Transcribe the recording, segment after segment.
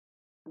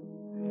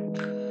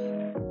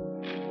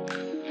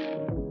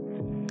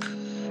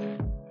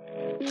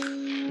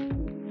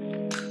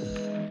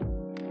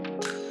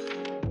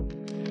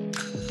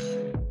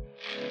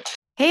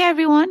Hey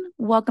everyone,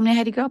 welcome to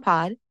Heady Girl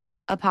Pod,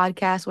 a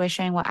podcast where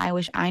sharing what I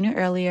wish I knew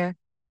earlier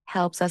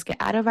helps us get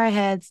out of our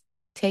heads,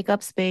 take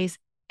up space,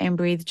 and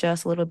breathe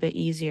just a little bit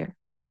easier.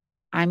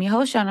 I'm your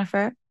host,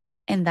 Jennifer,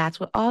 and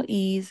that's with all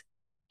ease.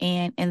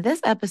 And in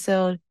this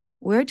episode,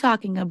 we're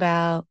talking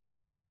about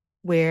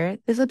where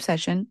this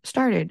obsession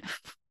started.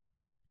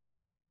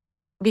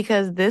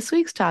 Because this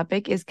week's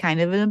topic is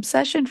kind of an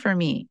obsession for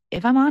me,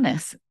 if I'm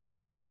honest.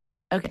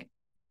 Okay,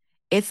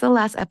 it's the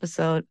last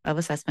episode of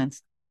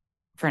assessments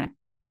for now.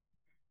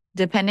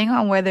 Depending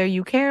on whether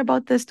you care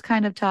about this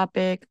kind of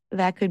topic,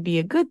 that could be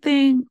a good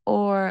thing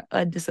or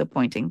a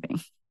disappointing thing.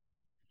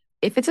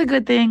 If it's a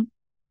good thing,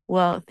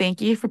 well,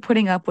 thank you for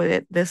putting up with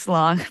it this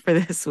long for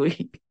this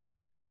week.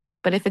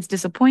 But if it's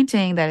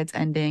disappointing that it's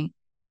ending,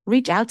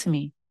 reach out to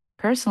me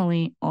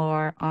personally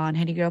or on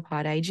Heady Girl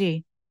Pod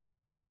IG.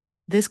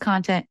 This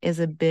content is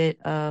a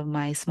bit of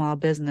my small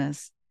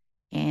business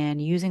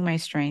and using my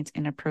strengths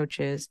and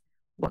approaches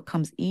what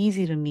comes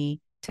easy to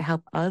me to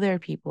help other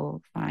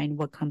people find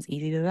what comes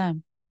easy to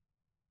them,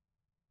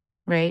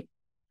 right?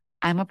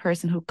 I'm a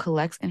person who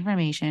collects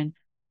information,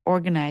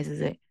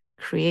 organizes it,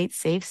 creates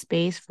safe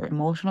space for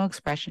emotional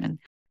expression,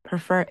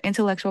 prefer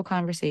intellectual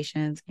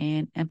conversations,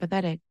 and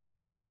empathetic.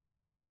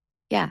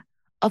 Yeah,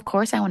 of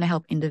course, I want to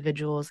help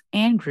individuals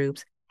and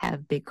groups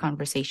have big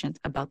conversations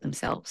about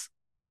themselves.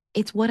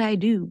 It's what I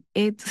do,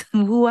 it's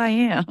who I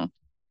am.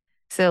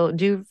 So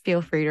do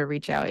feel free to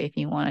reach out if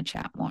you want to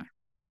chat more.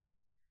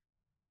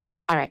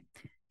 All right.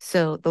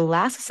 So the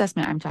last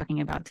assessment I'm talking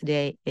about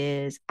today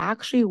is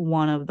actually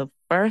one of the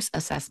first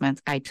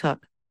assessments I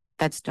took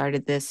that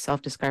started this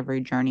self-discovery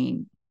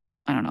journey,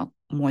 I don't know,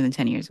 more than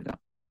 10 years ago.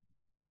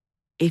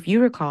 If you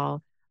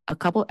recall, a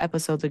couple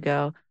episodes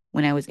ago,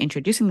 when I was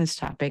introducing this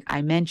topic,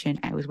 I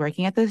mentioned I was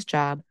working at this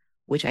job,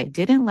 which I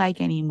didn't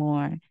like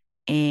anymore,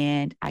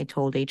 and I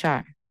told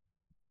HR.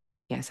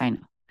 Yes, I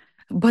know.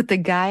 But the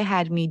guy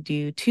had me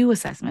do two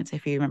assessments,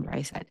 if you remember,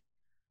 I said.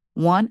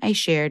 One I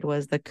shared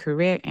was the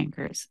career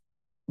anchors,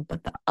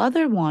 but the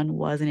other one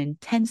was an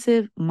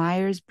intensive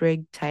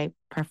Myers-Briggs type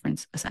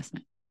preference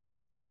assessment.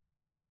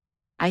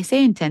 I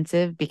say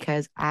intensive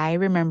because I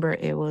remember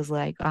it was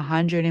like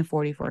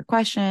 144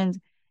 questions,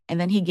 and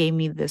then he gave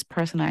me this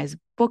personalized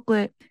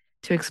booklet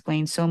to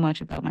explain so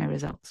much about my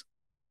results.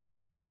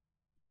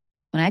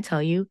 When I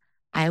tell you,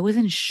 I was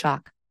in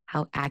shock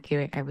how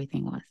accurate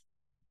everything was.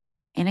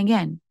 And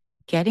again,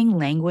 getting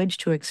language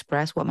to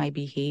express what my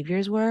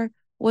behaviors were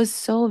was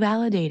so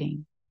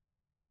validating.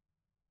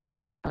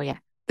 Oh, yeah,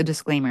 the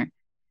disclaimer.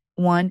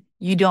 One,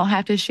 you don't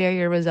have to share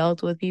your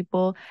results with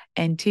people.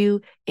 And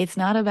two, it's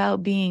not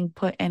about being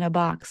put in a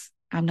box.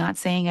 I'm not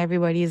saying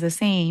everybody is the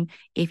same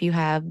if you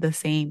have the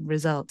same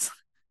results.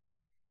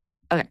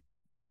 Okay.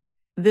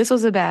 This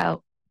was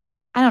about,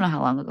 I don't know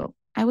how long ago.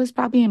 I was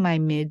probably in my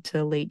mid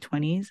to late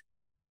 20s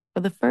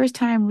for the first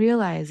time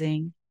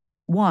realizing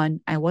one,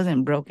 I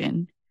wasn't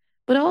broken,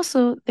 but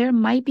also there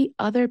might be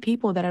other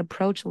people that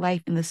approach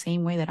life in the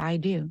same way that I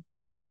do.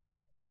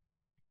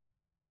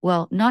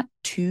 Well, not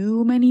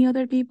too many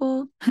other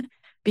people,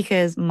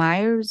 because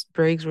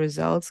Myers-Briggs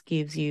results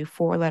gives you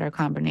four-letter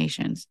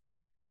combinations.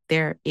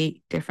 There are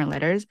eight different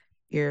letters.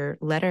 Your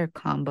letter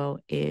combo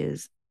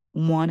is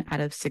one out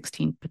of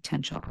 16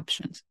 potential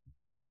options.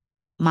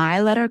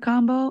 My letter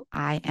combo,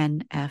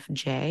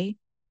 INFJ,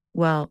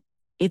 well,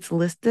 it's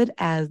listed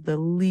as the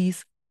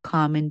least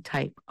common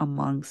type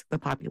amongst the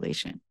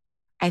population.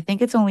 I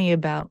think it's only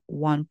about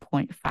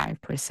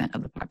 1.5%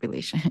 of the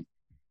population.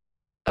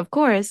 Of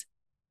course,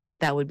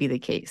 that would be the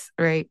case,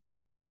 right?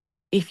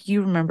 If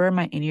you remember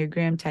my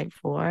Enneagram type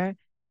 4,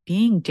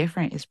 being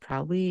different is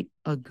probably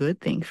a good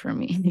thing for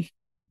me.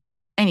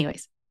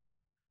 Anyways,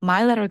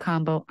 my letter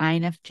combo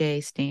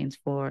INFJ stands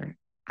for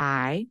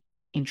I,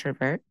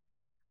 introvert,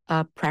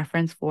 a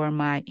preference for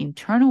my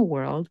internal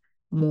world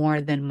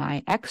more than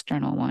my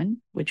external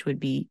one, which would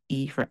be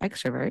E for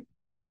extrovert.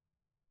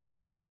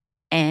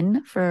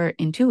 N for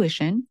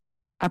intuition,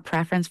 a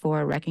preference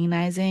for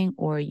recognizing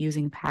or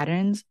using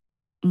patterns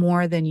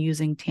more than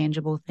using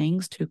tangible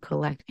things to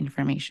collect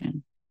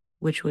information,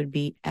 which would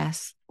be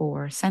S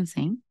for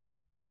sensing.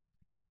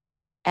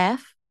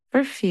 F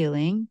for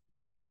feeling,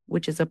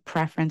 which is a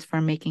preference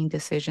for making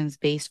decisions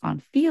based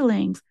on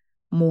feelings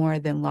more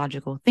than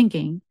logical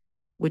thinking,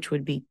 which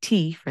would be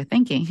T for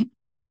thinking.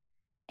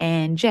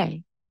 And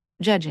J,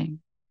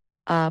 judging,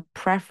 a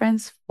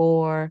preference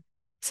for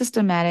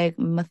systematic,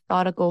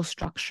 methodical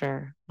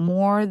structure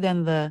more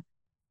than the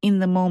in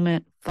the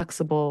moment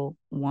flexible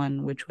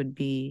one, which would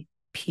be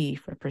P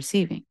for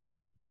perceiving.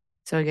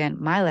 So again,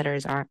 my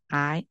letters are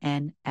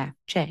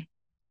INFJ.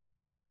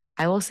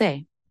 I will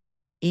say,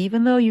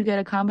 even though you get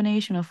a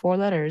combination of four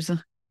letters,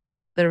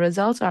 the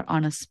results are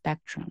on a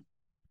spectrum.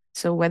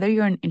 So whether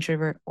you're an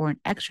introvert or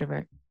an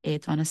extrovert,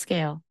 it's on a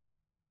scale.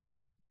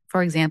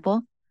 For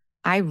example,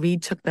 I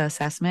retook the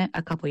assessment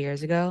a couple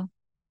years ago,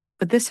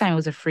 but this time it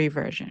was a free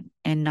version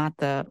and not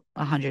the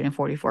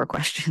 144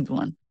 questions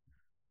one.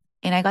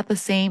 And I got the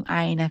same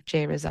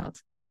INFJ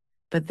results,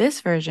 but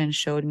this version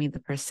showed me the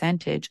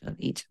percentage of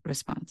each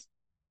response.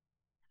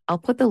 I'll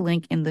put the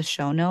link in the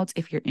show notes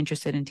if you're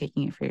interested in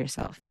taking it for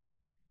yourself.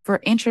 For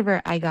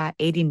introvert, I got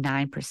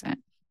 89%.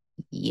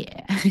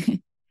 Yeah.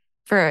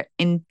 For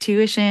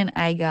intuition,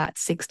 I got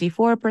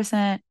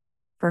 64%.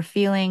 For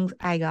feelings,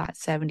 I got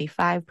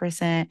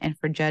 75%. And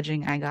for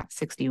judging, I got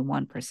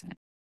 61%.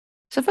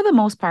 So for the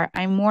most part,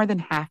 I'm more than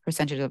half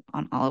percentage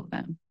on all of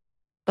them,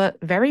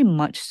 but very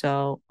much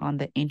so on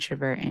the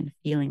introvert and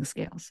feeling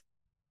scales.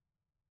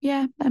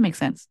 Yeah, that makes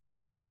sense.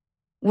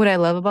 What I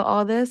love about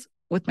all this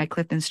with my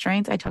Clifton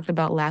strengths I talked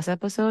about last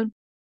episode,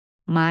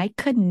 my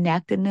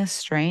connectedness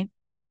strength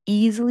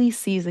easily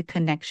sees a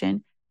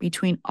connection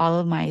between all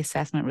of my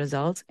assessment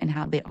results and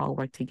how they all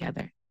work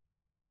together.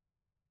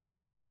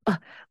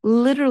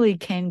 Literally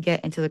can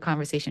get into the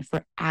conversation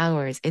for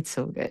hours. It's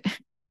so good.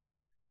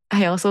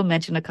 I also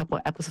mentioned a couple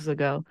episodes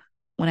ago,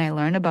 when I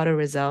learn about a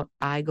result,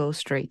 I go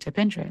straight to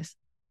Pinterest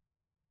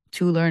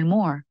to learn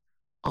more,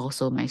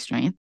 also my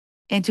strength,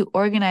 and to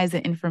organize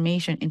the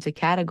information into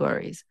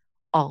categories,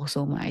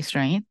 also my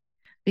strength,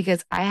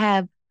 because I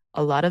have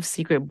a lot of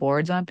secret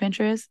boards on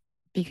Pinterest,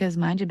 because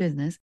mind your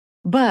business,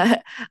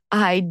 but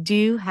I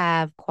do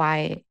have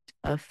quite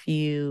a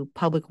few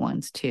public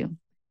ones too,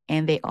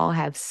 and they all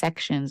have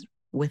sections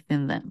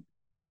within them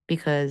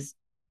because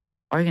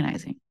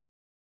organizing.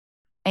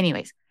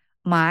 Anyways,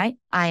 my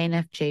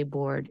INFJ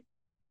board,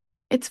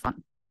 it's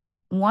fun.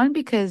 One,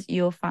 because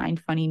you'll find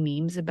funny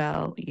memes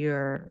about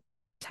your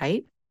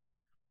type,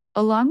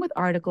 along with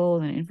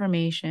articles and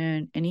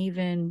information, and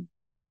even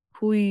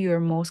who you're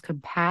most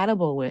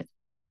compatible with,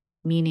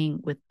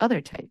 meaning with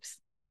other types.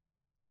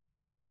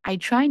 I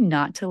try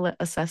not to let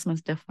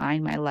assessments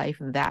define my life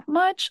that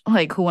much,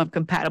 like who I'm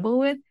compatible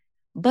with,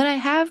 but I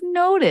have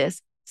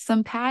noticed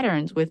some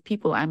patterns with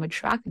people I'm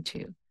attracted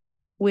to,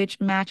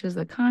 which matches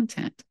the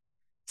content.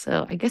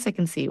 So I guess I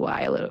can see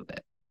why a little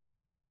bit.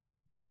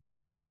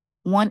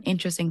 One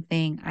interesting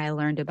thing I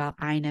learned about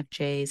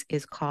INFJs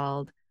is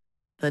called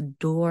the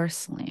door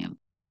slam.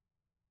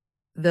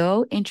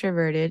 Though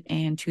introverted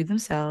and to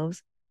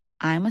themselves,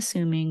 I'm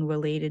assuming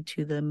related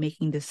to the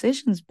making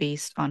decisions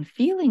based on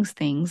feelings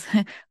things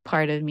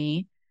part of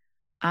me,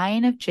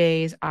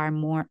 INFJs are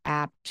more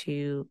apt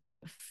to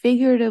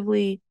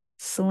figuratively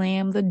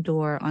slam the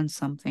door on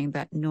something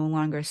that no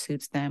longer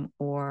suits them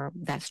or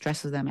that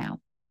stresses them out.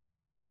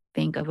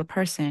 Think of a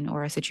person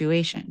or a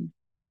situation.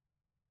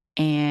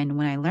 And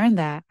when I learned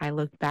that, I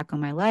looked back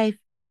on my life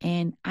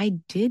and I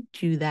did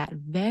do that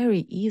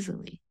very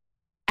easily.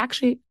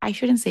 Actually, I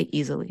shouldn't say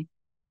easily.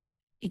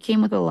 It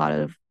came with a lot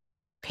of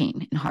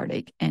pain and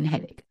heartache and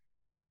headache.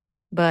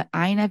 But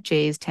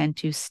INFJs tend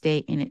to stay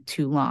in it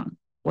too long,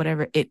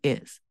 whatever it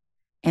is.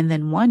 And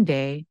then one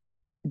day,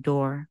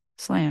 door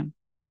slam.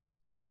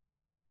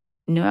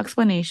 No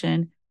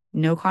explanation,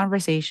 no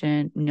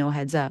conversation, no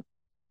heads up.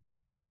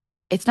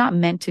 It's not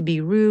meant to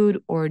be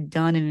rude or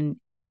done in an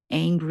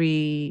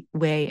angry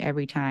way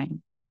every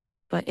time,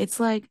 but it's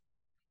like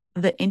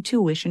the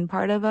intuition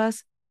part of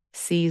us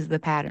sees the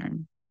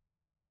pattern.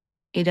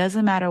 It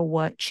doesn't matter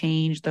what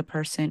change the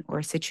person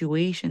or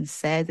situation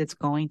says it's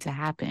going to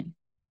happen.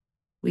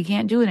 We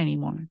can't do it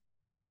anymore.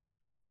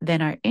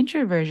 Then our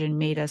introversion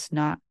made us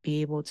not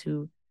be able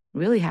to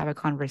really have a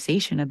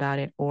conversation about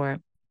it or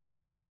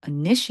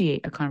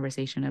initiate a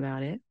conversation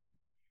about it.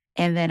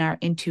 And then our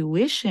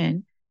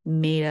intuition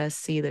made us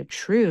see the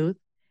truth,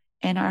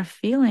 and our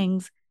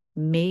feelings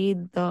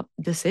made the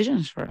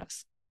decisions for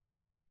us.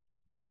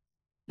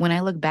 When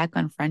I look back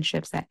on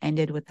friendships that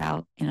ended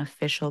without an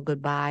official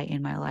goodbye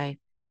in my life,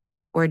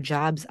 or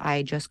jobs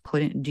I just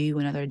couldn't do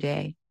another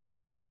day,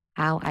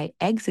 how I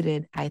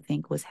exited, I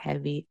think, was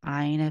heavy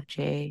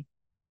INFJ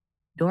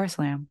door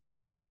slam.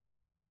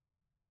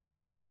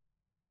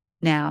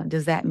 Now,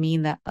 does that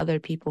mean that other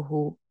people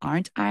who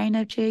aren't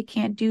INFJ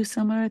can't do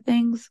similar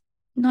things?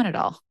 Not at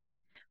all.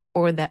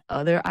 Or that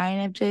other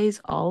INFJs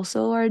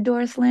also are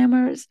door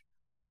slammers?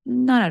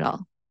 Not at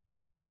all.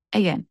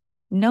 Again,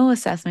 no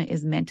assessment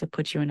is meant to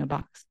put you in a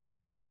box.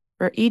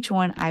 For each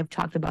one I've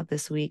talked about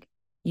this week,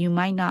 you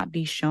might not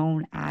be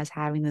shown as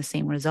having the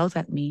same results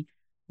as me,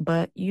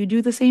 but you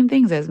do the same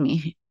things as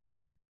me.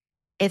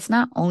 It's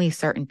not only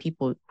certain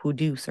people who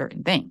do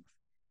certain things.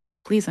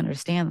 Please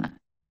understand that.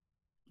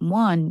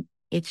 One,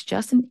 it's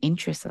just an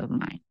interest of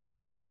mine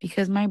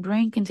because my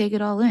brain can take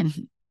it all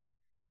in.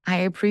 I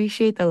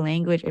appreciate the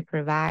language it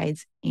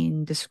provides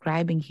in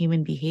describing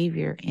human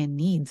behavior and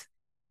needs.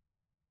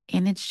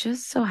 And it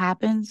just so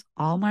happens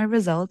all my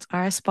results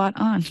are spot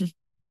on.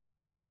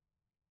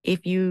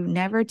 If you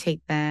never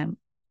take them,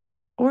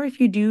 or if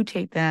you do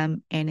take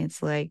them and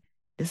it's like,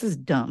 this is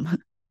dumb,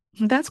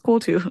 that's cool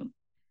too.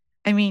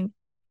 I mean,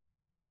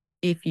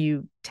 if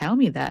you tell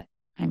me that,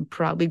 I'm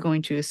probably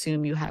going to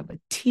assume you have a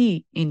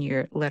T in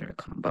your letter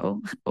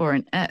combo or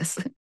an S.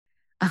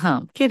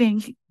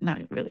 Kidding, not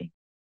really.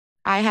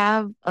 I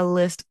have a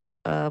list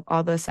of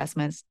all the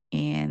assessments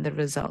and the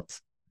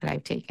results that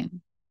I've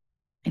taken,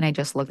 and I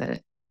just looked at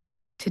it.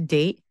 To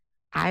date,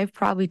 I've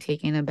probably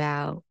taken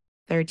about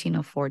 13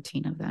 or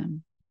 14 of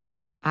them.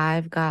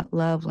 I've got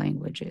love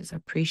languages,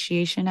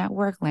 appreciation at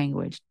work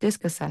language,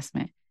 DISC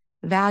assessment,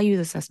 values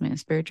assessment,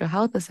 spiritual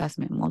health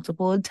assessment,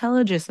 multiple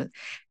intelligence,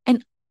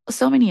 and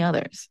so many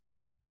others.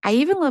 I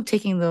even love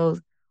taking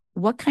those.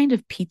 What kind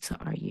of pizza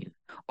are you?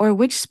 Or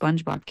which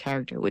SpongeBob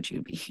character would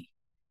you be?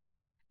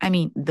 I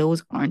mean,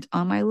 those aren't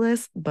on my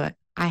list, but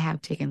I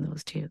have taken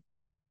those too.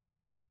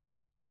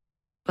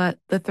 But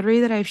the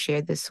three that I've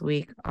shared this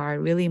week are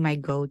really my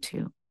go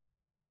to.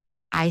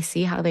 I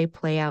see how they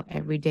play out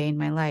every day in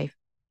my life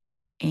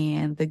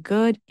and the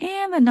good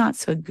and the not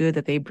so good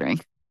that they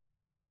bring.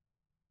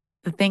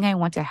 The thing I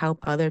want to help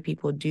other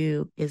people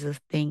do is a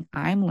thing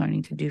I'm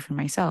learning to do for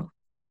myself.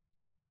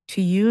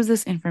 To use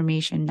this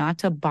information not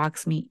to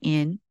box me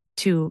in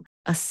to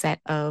a set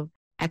of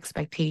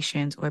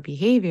expectations or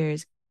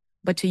behaviors,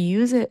 but to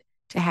use it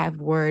to have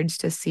words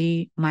to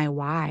see my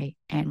why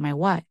and my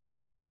what,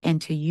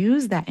 and to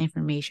use that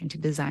information to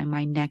design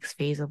my next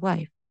phase of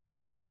life.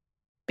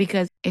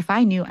 Because if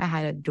I knew I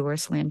had a door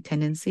slam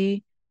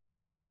tendency,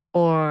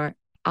 or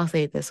I'll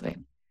say it this way,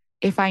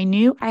 if I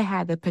knew I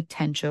had the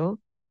potential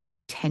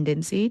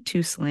tendency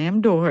to slam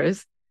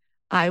doors,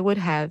 I would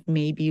have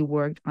maybe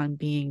worked on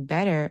being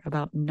better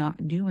about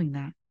not doing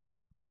that.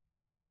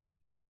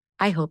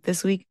 I hope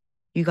this week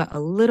you got a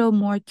little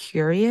more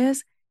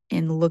curious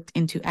and looked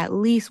into at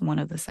least one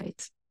of the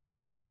sites.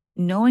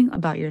 Knowing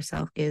about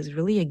yourself is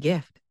really a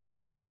gift,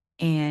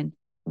 and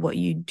what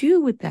you do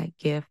with that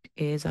gift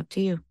is up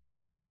to you.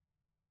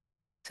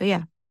 So,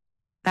 yeah,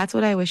 that's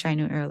what I wish I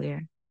knew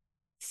earlier.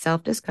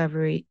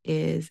 Self-discovery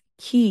is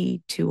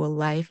key to a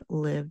life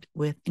lived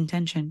with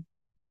intention.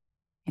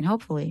 And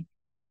hopefully,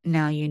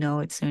 now you know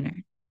it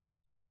sooner.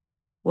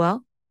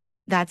 Well,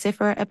 that's it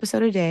for our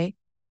episode today.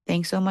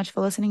 Thanks so much for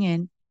listening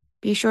in.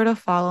 Be sure to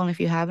follow, and if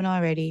you haven't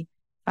already,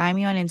 find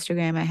me on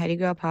Instagram at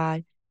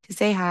HeadyGirlPod to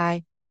say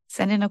hi,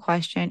 send in a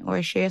question,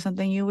 or share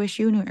something you wish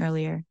you knew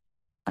earlier.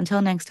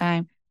 Until next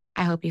time,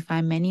 I hope you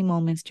find many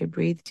moments to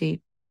breathe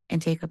deep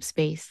and take up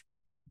space.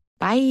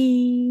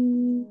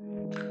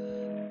 Bye.